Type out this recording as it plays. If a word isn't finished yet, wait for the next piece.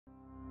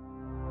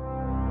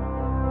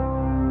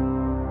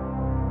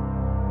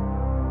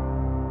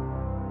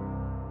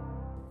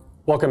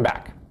Welcome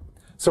back.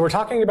 So we're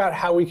talking about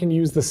how we can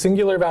use the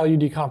singular value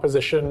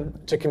decomposition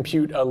to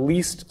compute a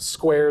least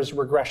squares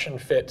regression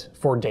fit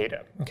for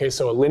data. Okay,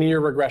 so a linear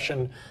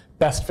regression,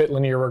 best fit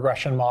linear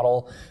regression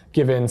model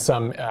given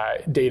some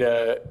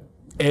data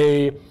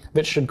A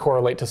that should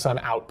correlate to some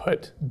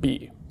output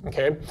B.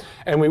 Okay,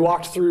 and we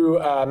walked through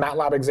a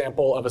Matlab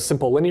example of a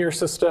simple linear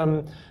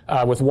system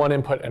with one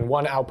input and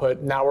one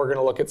output. Now we're going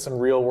to look at some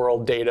real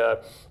world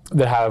data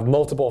that have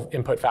multiple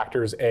input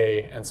factors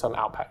A and some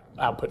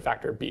output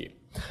factor B.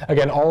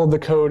 Again, all of the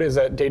code is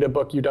at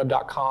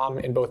databookuw.com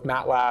in both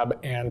Matlab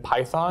and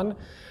Python.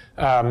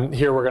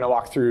 Here we're going to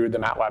walk through the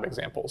Matlab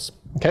examples.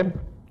 Okay.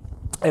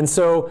 And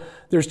so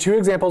there's two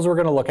examples we're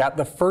going to look at.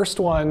 The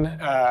first one,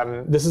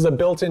 this is a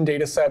built-in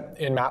data set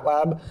in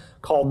Matlab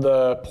called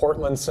the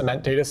Portland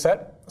cement data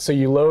set. So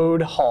you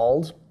load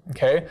HALD,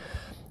 okay?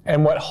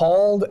 And what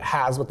HALD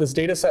has, what this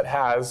data set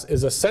has,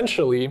 is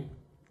essentially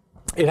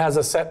it has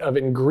a set of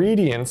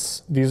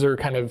ingredients. These are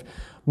kind of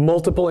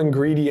multiple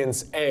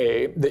ingredients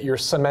A that your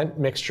cement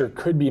mixture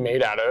could be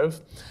made out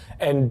of.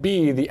 And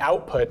B, the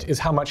output is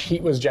how much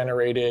heat was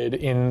generated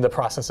in the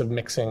process of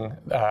mixing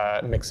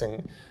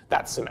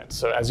that cement.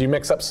 So as you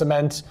mix up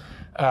cement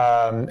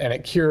and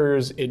it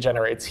cures, it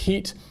generates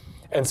heat.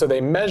 And so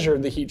they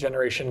measured the heat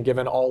generation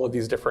given all of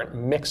these different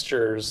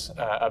mixtures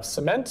of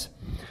cement.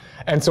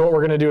 And so what we're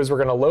going to do is we're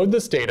going to load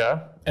this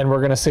data, and we're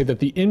going to say that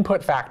the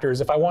input factors,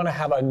 if I want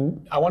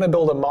to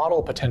build a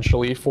model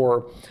potentially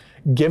for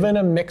given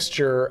a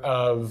mixture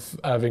of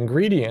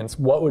ingredients,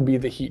 what would be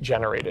the heat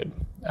generated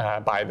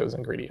by those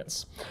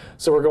ingredients?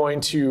 So we're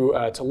going to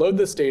load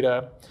this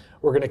data.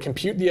 We're going to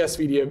compute the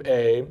SVD of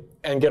A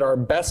and get our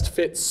best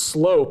fit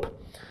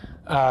slope,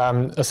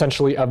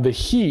 essentially, of the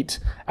heat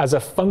as a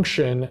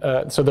function.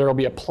 So there will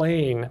be a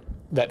plane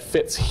that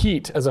fits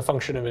heat as a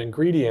function of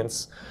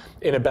ingredients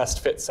in a best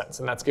fit sense.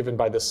 And that's given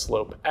by this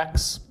slope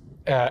x.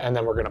 And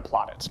then we're going to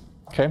plot it.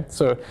 Okay,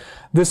 so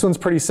this one's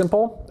pretty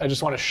simple. I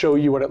just want to show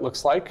you what it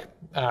looks like.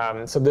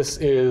 So this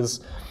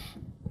is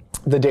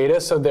the data.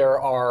 So there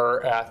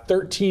are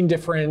 13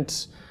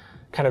 different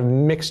kind of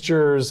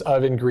mixtures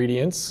of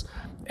ingredients.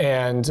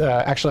 And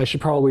actually, I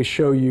should probably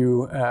show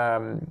you,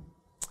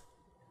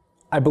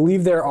 I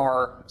believe there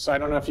are, so I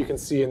don't know if you can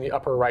see in the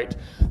upper right,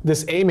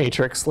 this A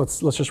matrix, let's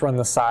just run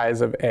the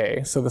size of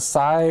A. So the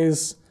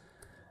size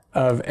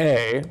of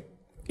A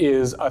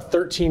is a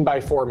 13 by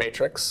 4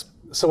 matrix.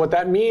 So what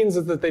that means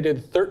is that they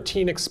did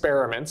 13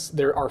 experiments.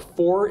 There are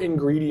 4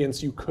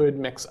 ingredients you could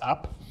mix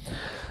up.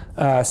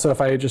 So if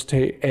I just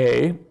take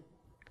A,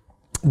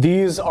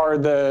 these are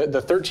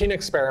the 13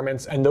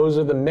 experiments, and those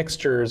are the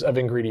mixtures of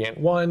ingredient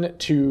 1,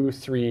 2,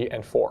 3,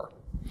 and 4.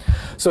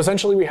 So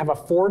essentially we have a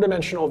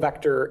 4-dimensional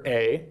vector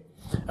A,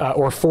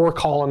 or 4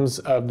 columns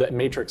of the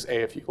matrix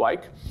A, if you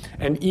like.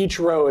 And each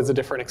row is a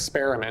different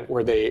experiment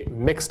where they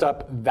mixed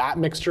up that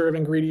mixture of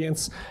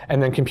ingredients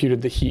and then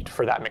computed the heat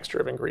for that mixture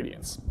of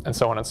ingredients, and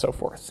so on and so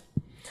forth.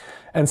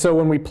 And so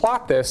when we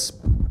plot this,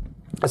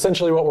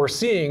 essentially what we're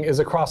seeing is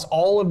across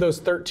all of those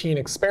 13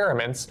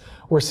 experiments,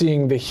 we're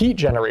seeing the heat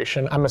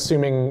generation. I'm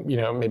assuming,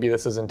 maybe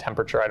this is in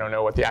temperature. I don't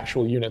know what the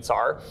actual units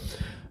are.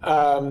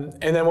 And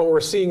then what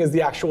we're seeing is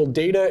the actual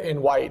data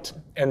in white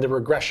and the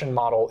regression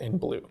model in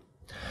blue.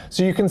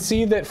 So you can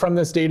see that from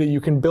this data,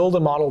 you can build a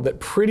model that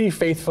pretty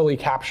faithfully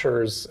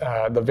captures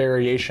the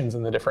variations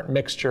in the different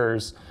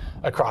mixtures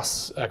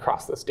across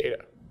this data.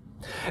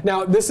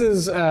 Now, this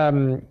is,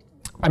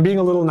 I'm being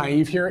a little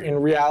naive here. In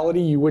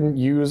reality, you wouldn't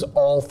use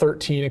all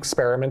 13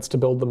 experiments to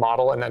build the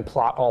model and then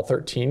plot all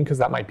 13, because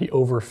that might be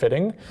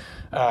overfitting.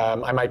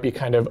 I might be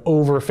kind of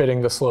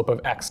overfitting the slope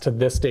of x to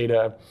this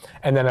data.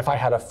 And then if I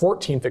had a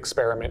 14th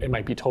experiment, it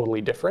might be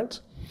totally different.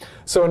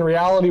 So in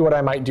reality, what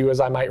I might do is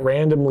I might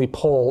randomly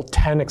pull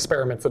 10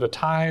 experiments at a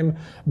time,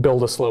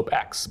 build a slope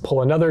x.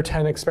 Pull another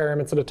 10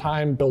 experiments at a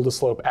time, build a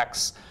slope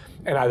x.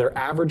 And either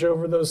average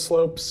over those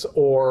slopes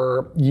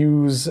or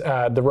use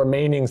the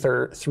remaining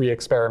 3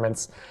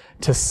 experiments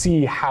to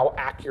see how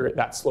accurate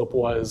that slope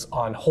was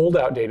on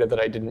holdout data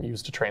that I didn't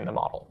use to train the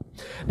model.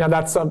 Now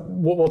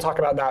we'll talk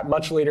about that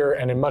much later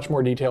and in much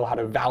more detail, how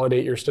to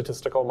validate your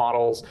statistical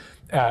models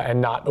and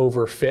not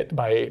overfit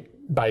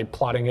by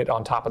plotting it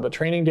on top of the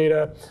training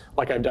data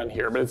like I've done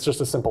here, but it's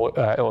just a simple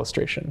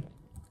illustration.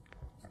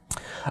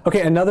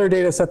 Okay, another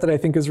data set that I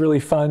think is really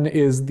fun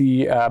is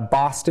the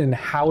Boston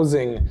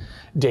housing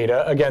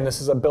data. Again, this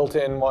is a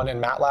built-in one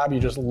in Matlab. You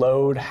just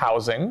load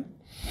housing.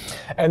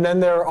 And then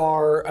there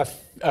are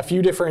a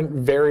few different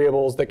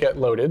variables that get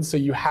loaded. So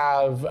you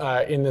have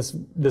in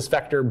this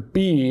vector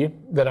B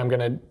that I'm going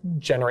to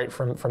generate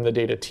from the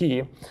data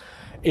T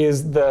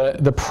is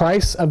the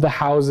price of the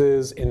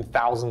houses in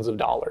thousands of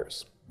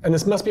dollars. And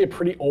this must be a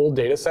pretty old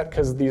data set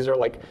because these are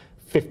like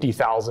 $50,000,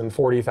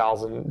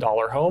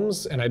 $40,000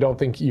 homes, and I don't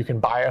think you can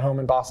buy a home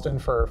in Boston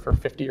for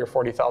 $50,000 or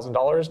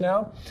 $40,000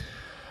 now.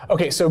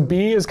 Okay, so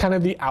B is kind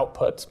of the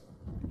output.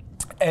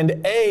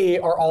 And A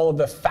are all of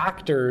the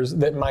factors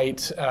that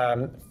might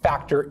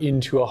factor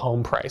into a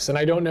home price. And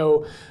I don't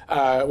know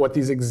what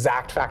these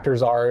exact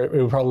factors are. It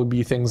would probably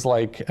be things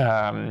like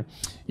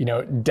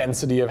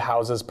density of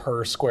houses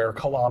per square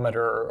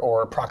kilometer,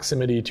 or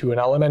proximity to an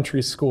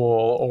elementary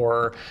school,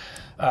 or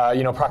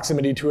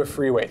proximity to a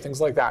freeway,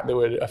 things like that that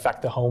would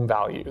affect the home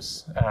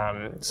values.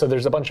 So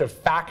there's a bunch of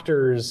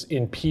factors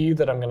in P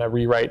that I'm going to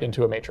rewrite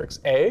into a matrix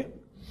A.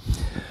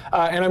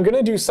 And I'm going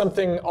to do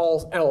something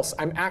else.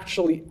 I'm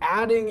actually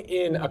adding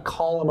in a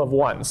column of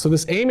ones. So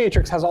this A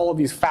matrix has all of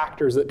these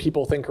factors that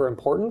people think are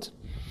important.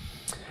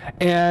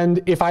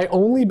 And if I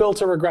only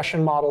built a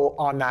regression model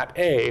on that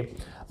A,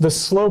 the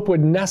slope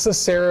would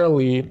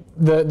necessarily,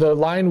 the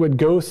line would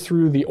go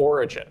through the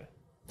origin.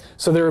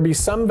 So there would be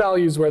some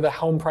values where the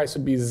home price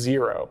would be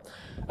 0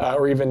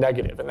 or even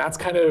negative. And that's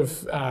kind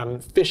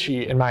of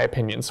fishy in my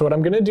opinion. So what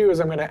I'm going to do is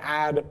I'm going to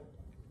add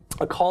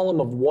a column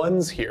of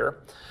ones here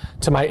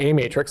to my A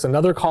matrix,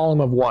 another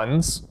column of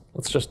ones.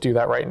 Let's just do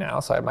that right now.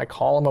 So I have my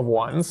column of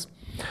ones.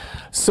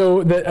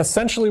 So that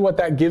essentially what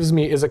that gives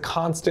me is a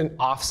constant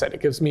offset.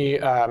 It gives me,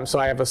 so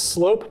I have a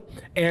slope,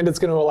 and it's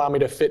going to allow me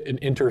to fit an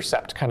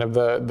intercept, kind of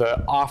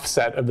the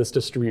offset of this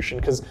distribution,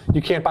 because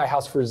you can't buy a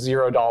house for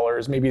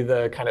 $0. Maybe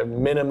the kind of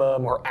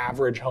minimum or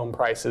average home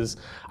price is,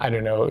 I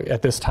don't know,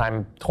 at this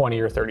time, $20,000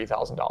 or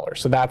 $30,000.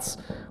 So that's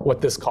what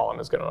this column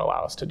is going to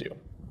allow us to do.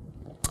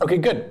 Okay,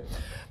 good.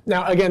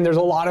 Now, again, there's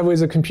a lot of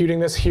ways of computing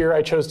this. Here,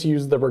 I chose to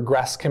use the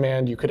regress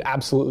command. You could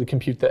absolutely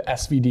compute the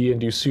SVD and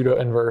do pseudo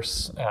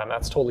inverse.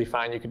 That's totally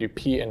fine. You could do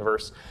P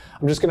inverse.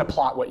 I'm just going to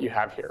plot what you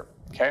have here,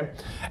 okay?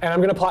 And I'm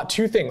going to plot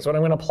two things. What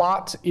I'm going to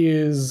plot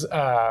is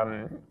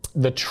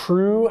the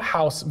true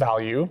house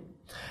value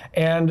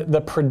and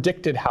the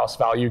predicted house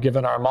value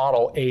given our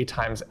model A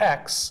times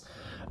X,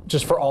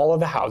 just for all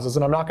of the houses.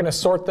 And I'm not going to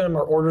sort them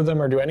or order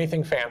them or do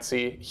anything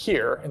fancy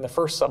here in the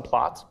first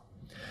subplot.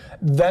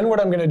 Then what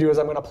I'm going to do is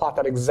I'm going to plot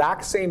that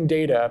exact same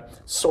data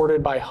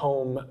sorted by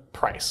home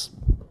price.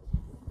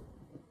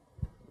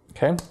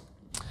 Okay?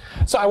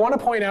 So I want to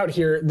point out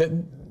here that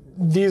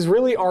these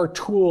really are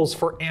tools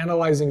for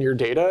analyzing your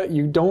data.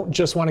 You don't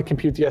just want to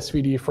compute the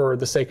SVD for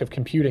the sake of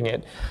computing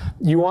it.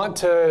 You want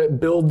to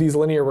build these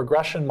linear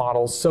regression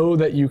models so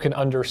that you can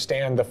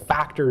understand the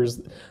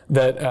factors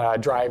that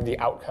drive the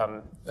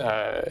outcome.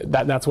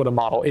 That's what a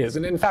model is.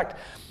 And in fact,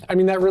 I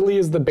mean, that really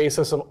is the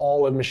basis of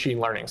all of machine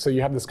learning. So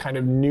you have this kind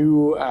of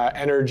new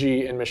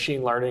energy in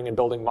machine learning and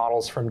building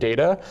models from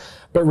data.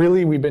 But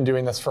really, we've been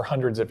doing this for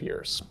hundreds of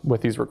years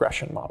with these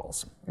regression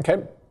models.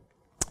 Okay?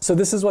 So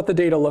this is what the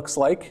data looks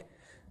like.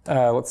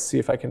 Let's see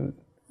if I can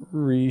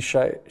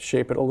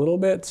reshape it a little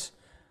bit.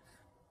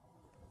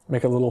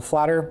 Make it a little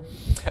flatter.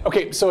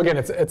 Okay, so again,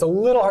 it's a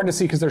little hard to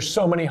see because there's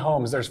so many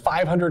homes. There's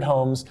 500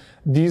 homes.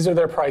 These are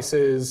their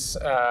prices.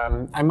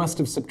 I must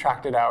have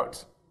subtracted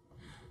out.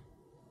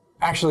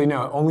 Actually,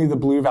 no, only the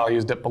blue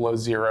values dip below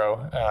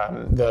 0.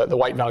 The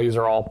white values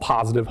are all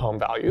positive home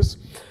values.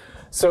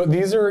 So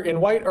these are, in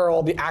white are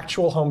all the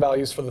actual home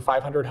values for the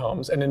 500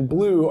 homes, and in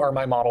blue are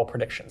my model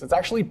predictions. It's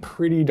actually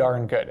pretty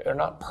darn good. They're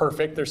not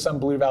perfect. There's some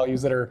blue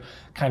values that are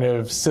kind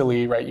of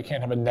silly, right? You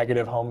can't have a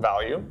negative home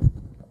value.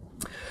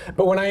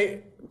 But when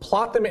I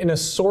plot them in a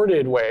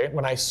sorted way,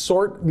 when I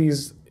sort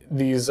these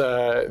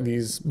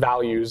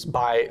values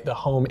by the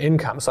home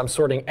income, so I'm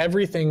sorting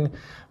everything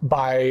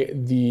by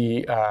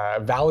the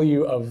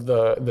value of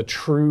the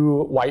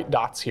true white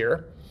dots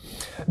here,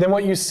 then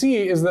what you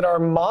see is that our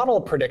model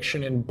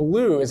prediction in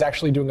blue is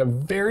actually doing a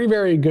very,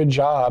 very good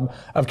job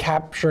of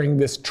capturing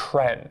this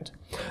trend.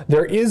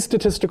 There is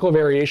statistical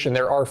variation.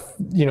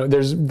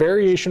 There's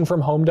variation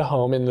from home to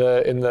home in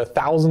the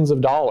thousands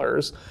of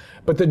dollars,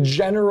 but the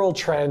general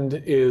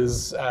trend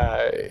is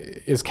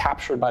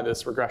captured by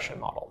this regression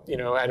model.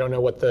 I don't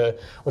know what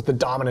the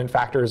dominant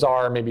factors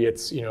are. Maybe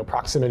it's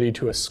proximity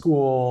to a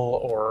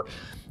school or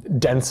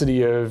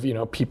density of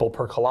people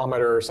per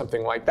kilometer or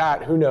something like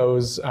that. Who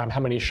knows how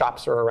many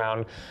shops are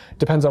around?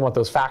 Depends on what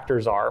those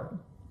factors are.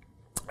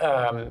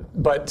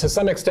 But to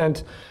some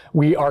extent,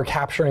 we are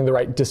capturing the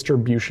right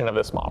distribution of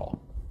this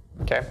model.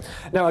 Okay.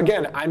 Now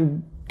again,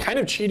 I'm kind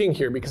of cheating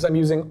here because I'm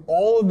using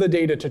all of the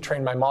data to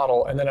train my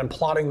model, and then I'm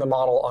plotting the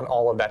model on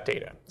all of that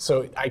data.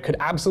 So I could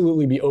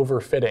absolutely be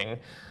overfitting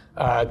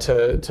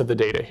to the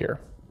data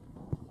here.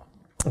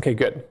 Okay,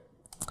 good.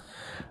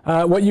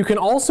 What you can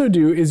also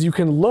do is you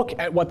can look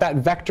at what that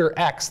vector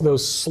x,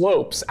 those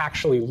slopes,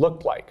 actually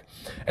looked like.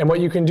 And what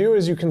you can do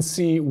is you can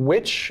see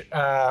which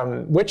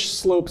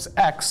slopes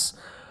x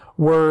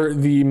were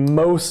the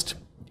most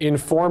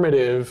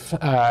informative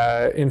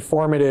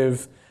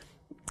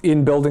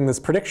in building this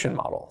prediction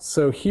model.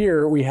 So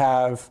here we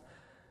have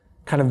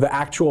kind of the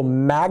actual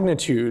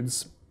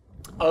magnitudes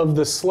of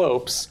the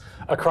slopes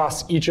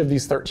across each of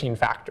these 13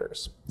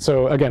 factors.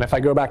 So again, if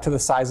I go back to the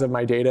size of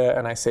my data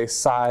and I say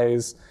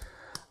size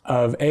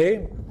of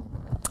A,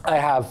 I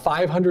have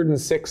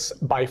 506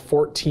 by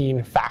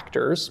 14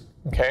 factors,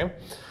 okay?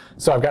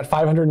 So I've got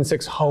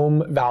 506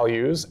 home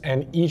values,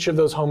 and each of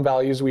those home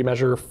values we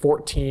measure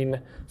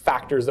 14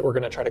 factors that we're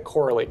going to try to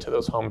correlate to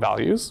those home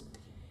values.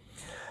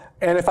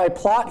 And if I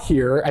plot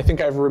here, I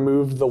think I've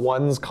removed the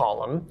ones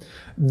column.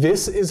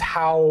 These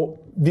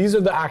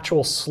are the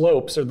actual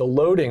slopes or the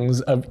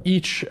loadings of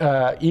each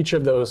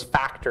of those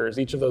factors,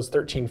 each of those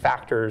 13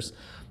 factors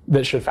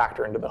that should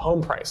factor into the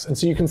home price. And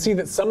so you can see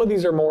that some of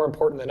these are more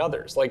important than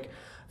others. Like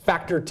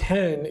factor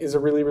 10 is a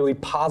really, really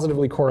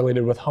positively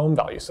correlated with home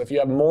value. So if you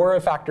have more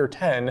of factor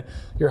 10,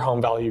 your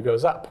home value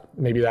goes up.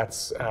 Maybe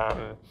that's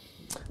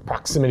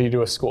proximity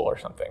to a school or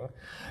something.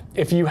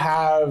 If you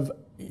have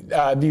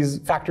these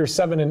factors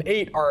 7 and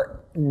 8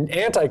 are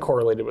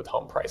anti-correlated with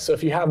home price. So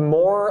if you have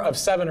more of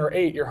 7 or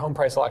 8, your home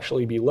price will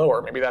actually be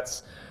lower. Maybe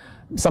that's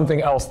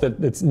something else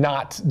that's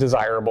not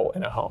desirable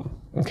in a home,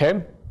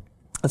 okay?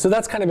 And so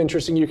that's kind of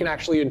interesting. You can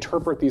actually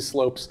interpret these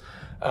slopes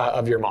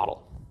of your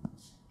model.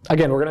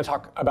 Again, we're going to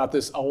talk about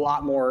this in a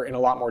lot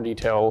more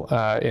detail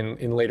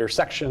in later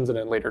sections and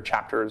in later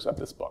chapters of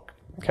this book.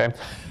 Okay,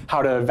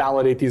 how to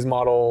validate these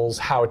models,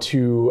 how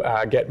to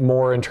get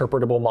more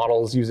interpretable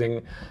models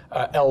using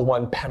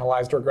L1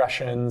 penalized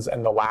regressions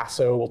and the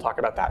lasso. We'll talk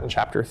about that in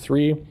chapter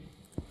 3.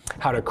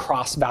 How to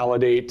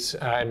cross-validate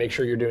and make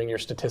sure you're doing your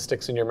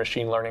statistics and your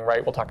machine learning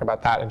right. We'll talk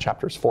about that in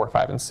chapters 4,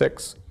 5, and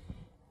 6.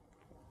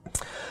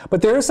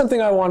 But there is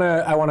something I want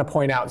to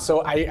point out.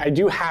 So I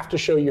do have to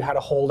show you how to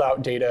hold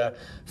out data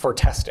for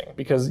testing,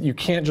 because you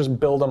can't just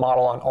build a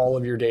model on all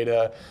of your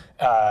data,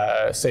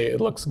 say it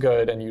looks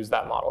good, and use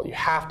that model. You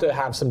have to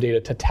have some data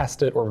to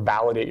test it or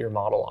validate your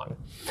model on.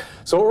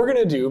 So what we're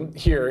going to do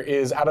here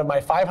is, out of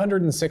my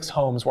 506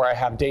 homes where I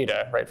have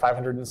data, right,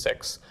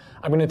 506,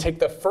 I'm going to take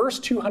the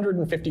first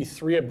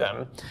 253 of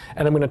them,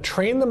 and I'm going to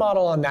train the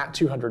model on that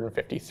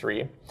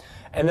 253.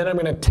 And then I'm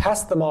going to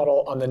test the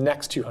model on the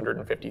next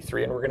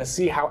 253, and we're going to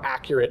see how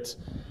accurate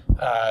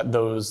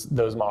those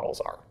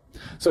models are.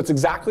 So it's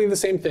exactly the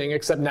same thing,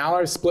 except now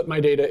I've split my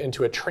data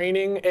into a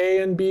training A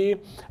and B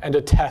and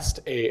a test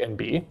A and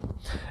B.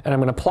 And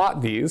I'm going to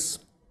plot these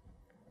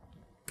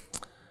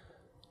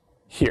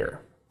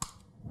here.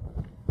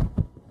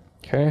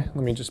 Okay,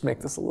 let me just make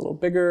this a little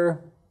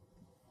bigger.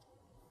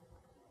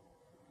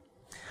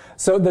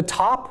 So the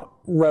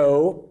top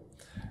row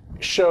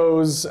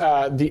shows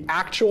the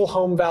actual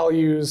home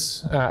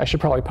values. I should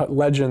probably put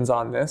legends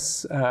on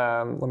this.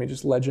 Let me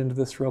just legend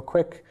this real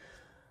quick.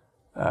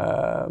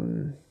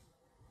 The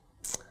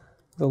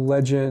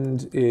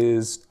legend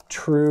is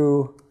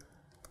true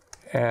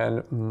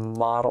and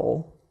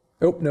model.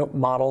 Oh, no,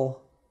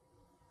 model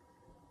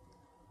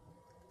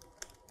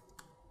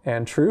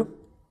and true.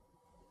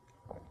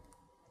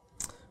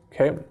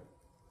 Okay.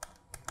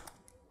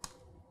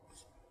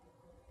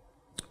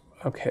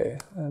 Okay,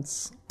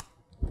 that's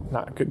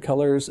not good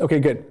colors. Okay,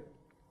 good.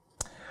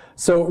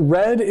 So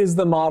red is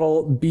the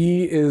model,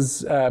 B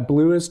is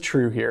blue is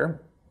true here.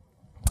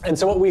 And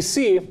so what we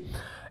see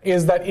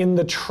is that in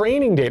the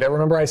training data,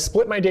 remember I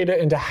split my data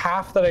into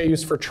half that I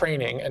use for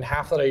training and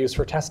half that I use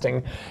for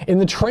testing. In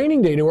the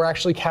training data, we're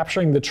actually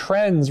capturing the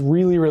trends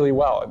really, really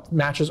well. It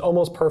matches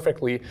almost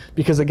perfectly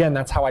because, again,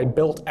 that's how I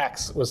built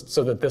X, was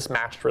so that this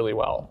matched really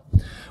well.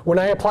 When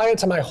I apply it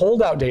to my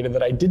holdout data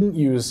that I didn't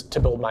use to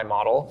build my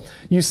model,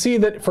 you see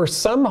that for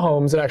some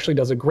homes it actually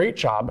does a great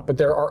job, but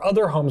there are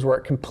other homes where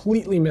it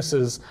completely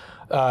misses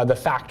the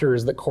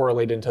factors that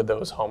correlate into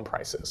those home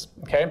prices,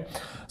 okay?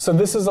 So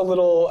this is a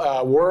little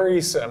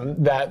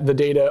worrisome that the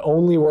data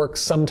only works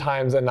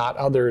sometimes and not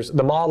others.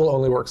 The model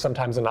only works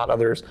sometimes and not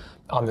others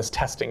on this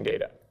testing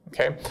data,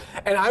 okay?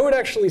 And I would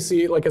actually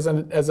see, like as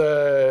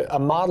a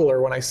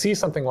modeler, when I see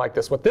something like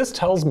this, what this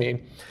tells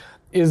me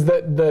is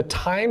that the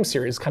time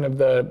series, kind of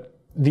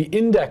the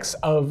index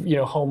of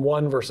home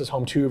 1 versus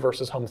home 2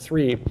 versus home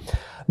 3,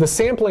 the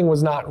sampling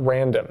was not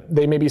random.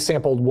 They maybe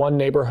sampled one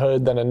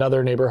neighborhood, then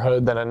another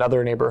neighborhood, then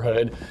another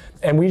neighborhood,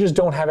 and we just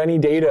don't have any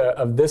data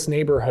of this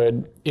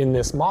neighborhood in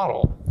this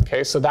model.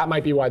 Okay, so that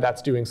might be why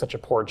that's doing such a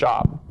poor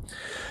job.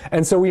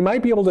 And so we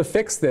might be able to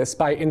fix this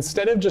by,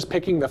 instead of just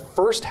picking the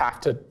first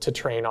half to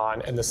train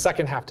on and the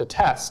second half to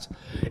test,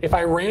 if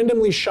I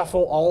randomly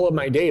shuffle all of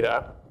my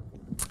data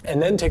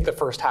and then take the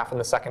first half and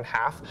the second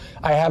half,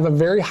 I have a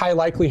very high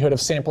likelihood of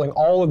sampling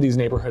all of these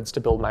neighborhoods to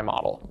build my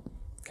model.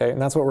 Okay,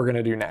 and that's what we're going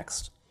to do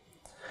next.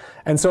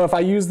 And so if I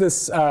use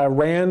this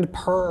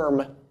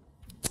randperm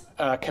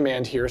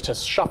command here to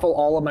shuffle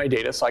all of my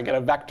data, so I get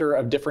a vector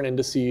of different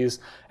indices,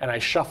 and I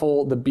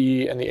shuffle the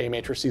B and the A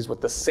matrices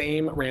with the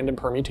same random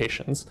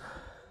permutations,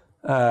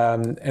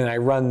 and I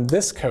run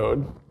this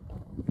code,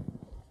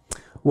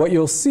 what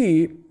you'll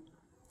see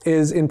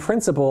is, in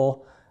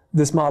principle,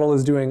 this model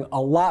is doing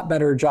a lot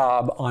better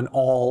job on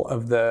all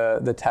of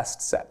the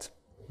test set.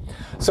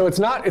 So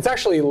it's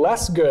actually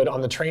less good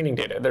on the training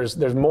data.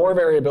 There's more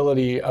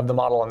variability of the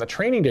model on the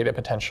training data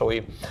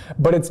potentially,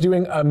 but it's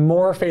doing a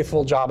more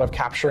faithful job of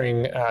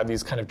capturing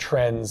these kind of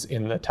trends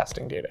in the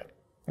testing data.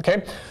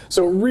 Okay,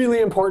 so really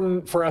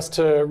important for us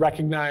to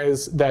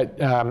recognize that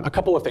a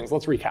couple of things.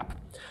 Let's recap.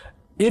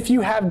 If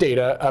you have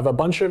data of a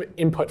bunch of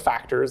input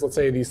factors, let's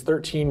say these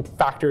 13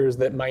 factors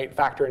that might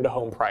factor into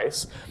home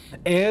price,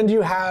 and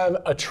you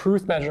have a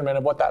truth measurement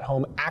of what that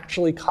home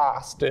actually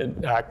costs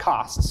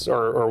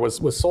or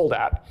was sold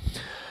at,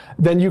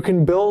 then you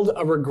can build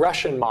a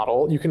regression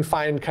model. You can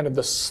find kind of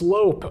the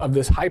slope of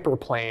this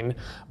hyperplane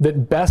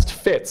that best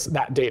fits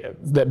that data,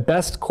 that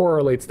best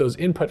correlates those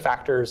input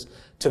factors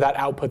to that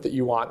output that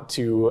you want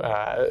to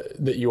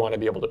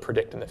be able to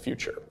predict in the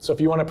future. So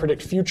if you want to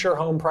predict future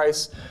home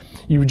price,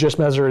 you just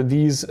measure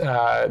these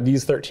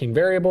 13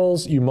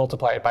 variables, you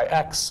multiply it by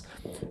x,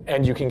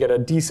 and you can get a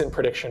decent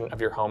prediction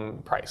of your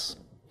home price.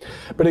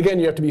 But again,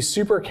 you have to be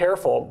super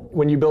careful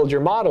when you build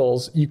your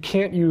models. You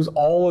can't use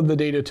all of the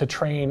data to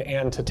train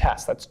and to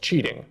test. That's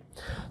cheating.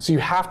 So you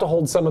have to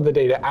hold some of the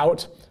data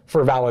out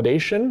for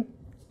validation.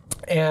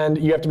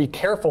 And you have to be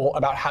careful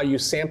about how you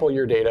sample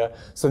your data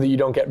so that you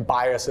don't get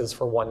biases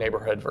for one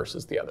neighborhood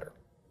versus the other.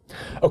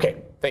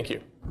 OK, thank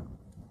you.